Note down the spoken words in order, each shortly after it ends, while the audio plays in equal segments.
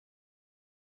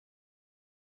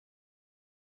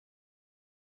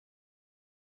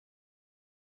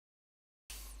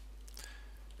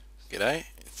G'day,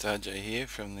 it's RJ here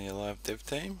from the ALiVE dev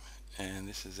team, and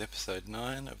this is episode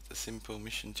 9 of the simple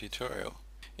mission tutorial.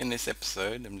 In this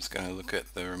episode I'm just going to look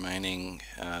at the remaining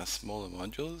smaller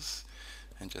modules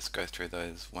and just go through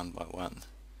those one by one.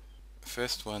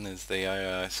 First one is the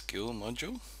AI skill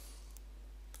module.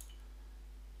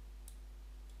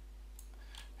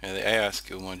 Now, the AI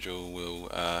skill module will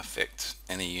affect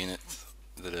any units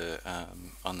that are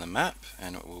on the map,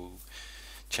 and it will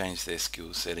change their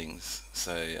skill settings,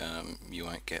 so you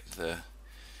won't get the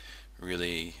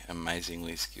really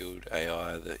amazingly skilled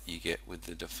AI that you get with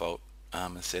the default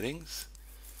armor settings.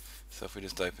 So if we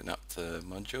just open up the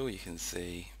module, you can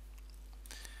see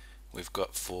we've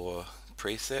got 4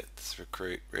 presets: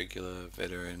 recruit, regular,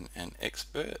 veteran and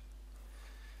expert,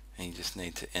 and you just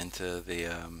need to enter the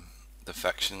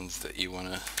factions that you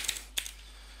want to.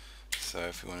 So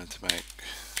if we wanted to make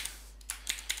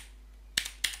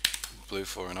blue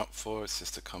 4 and op 4, it's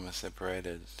just a comma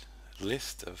separated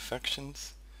list of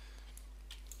factions.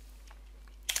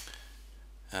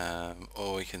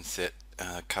 Or we can set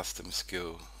custom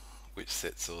skill, which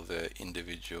sets all the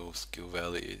individual skill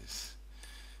values,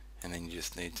 and then you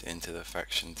just need to enter the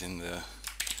factions in the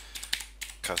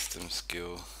custom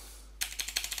skill.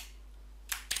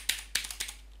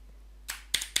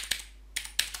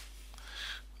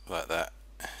 Like that.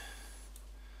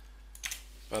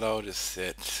 But I'll just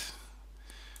set,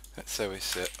 let's say we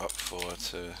set op 4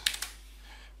 to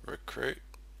recruit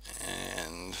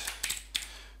and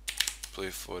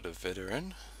blue 4 to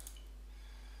veteran.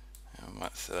 I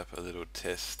might set up a little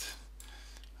test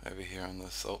over here on the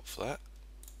assault flat.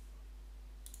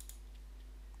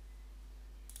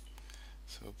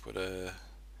 So we'll put a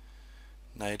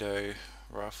NATO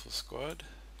rifle squad,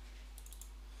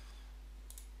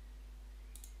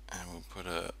 and we'll put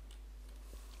a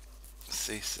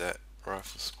CSAT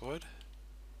rifle squad.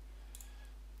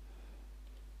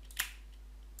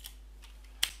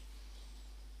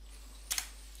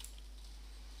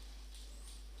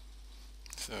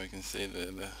 So we can see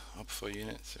the op 4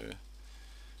 units are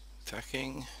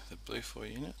attacking the blue 4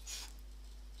 units.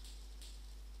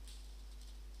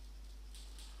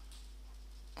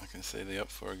 I can see the op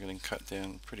 4 are getting cut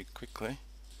down pretty quickly,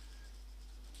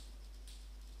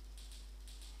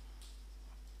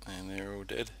 and they're all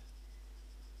dead.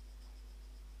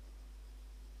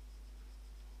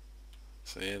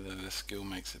 So yeah, the skill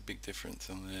makes a big difference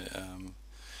on the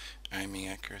aiming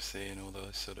accuracy and all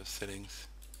those sort of settings.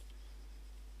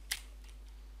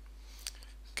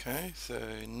 Okay, so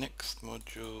next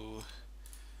module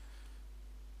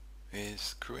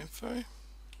is crew info.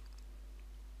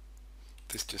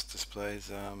 This just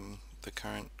displays the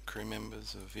current crew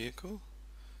members of vehicle.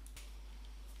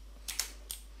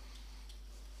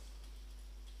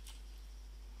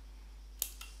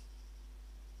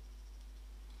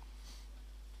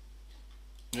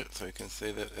 Yep, so you can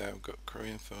see that I've got crew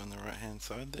info on the right hand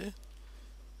side there.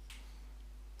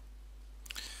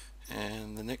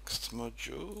 And the next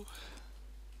module,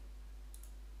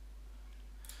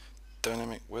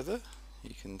 dynamic weather.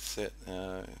 You can set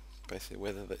basically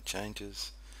weather that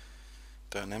changes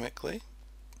dynamically.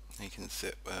 You can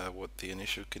set what the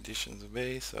initial conditions will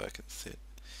be, so I can set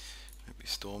maybe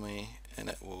stormy, and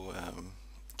it will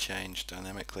change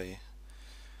dynamically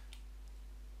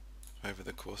over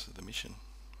the course of the mission.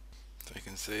 So you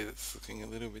can see that's looking a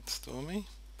little bit stormy,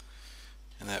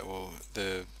 and that will,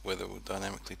 the weather will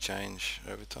dynamically change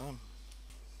over time.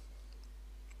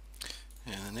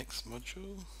 And the next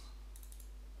module,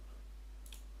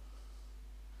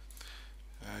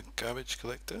 garbage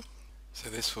collector. So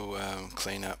this will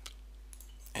clean up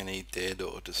any dead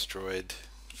or destroyed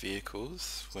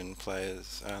vehicles when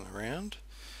players aren't around.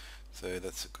 So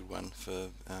that's a good one for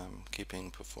keeping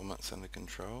performance under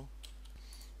control.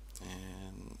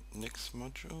 And next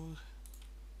module,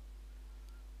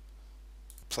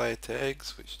 player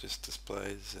tags, which just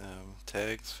displays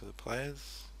tags for the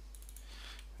players.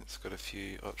 It's got a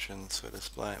few options for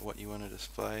displaying what you want to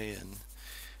display and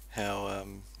how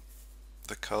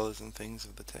the colors and things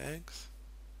of the tags.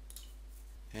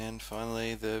 And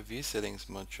finally, the view settings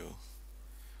module.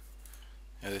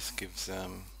 Now this gives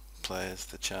players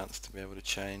the chance to be able to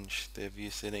change their view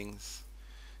settings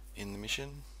in the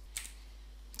mission.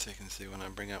 So you can see when I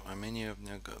bring up my menu, I've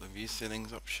now got the view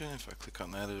settings option. If I click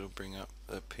on that, it'll bring up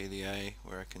the PDA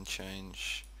where I can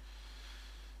change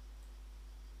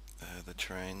the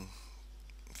terrain,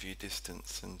 view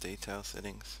distance and detail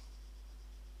settings.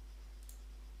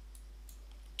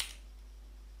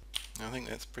 I think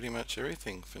that's pretty much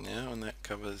everything for now, and that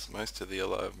covers most of the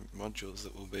ALiVE modules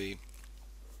that will be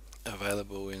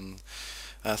available in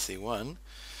RC1.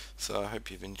 So I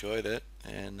hope you've enjoyed it,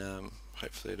 and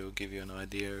hopefully it'll give you an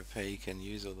idea of how you can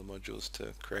use all the modules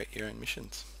to create your own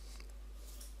missions.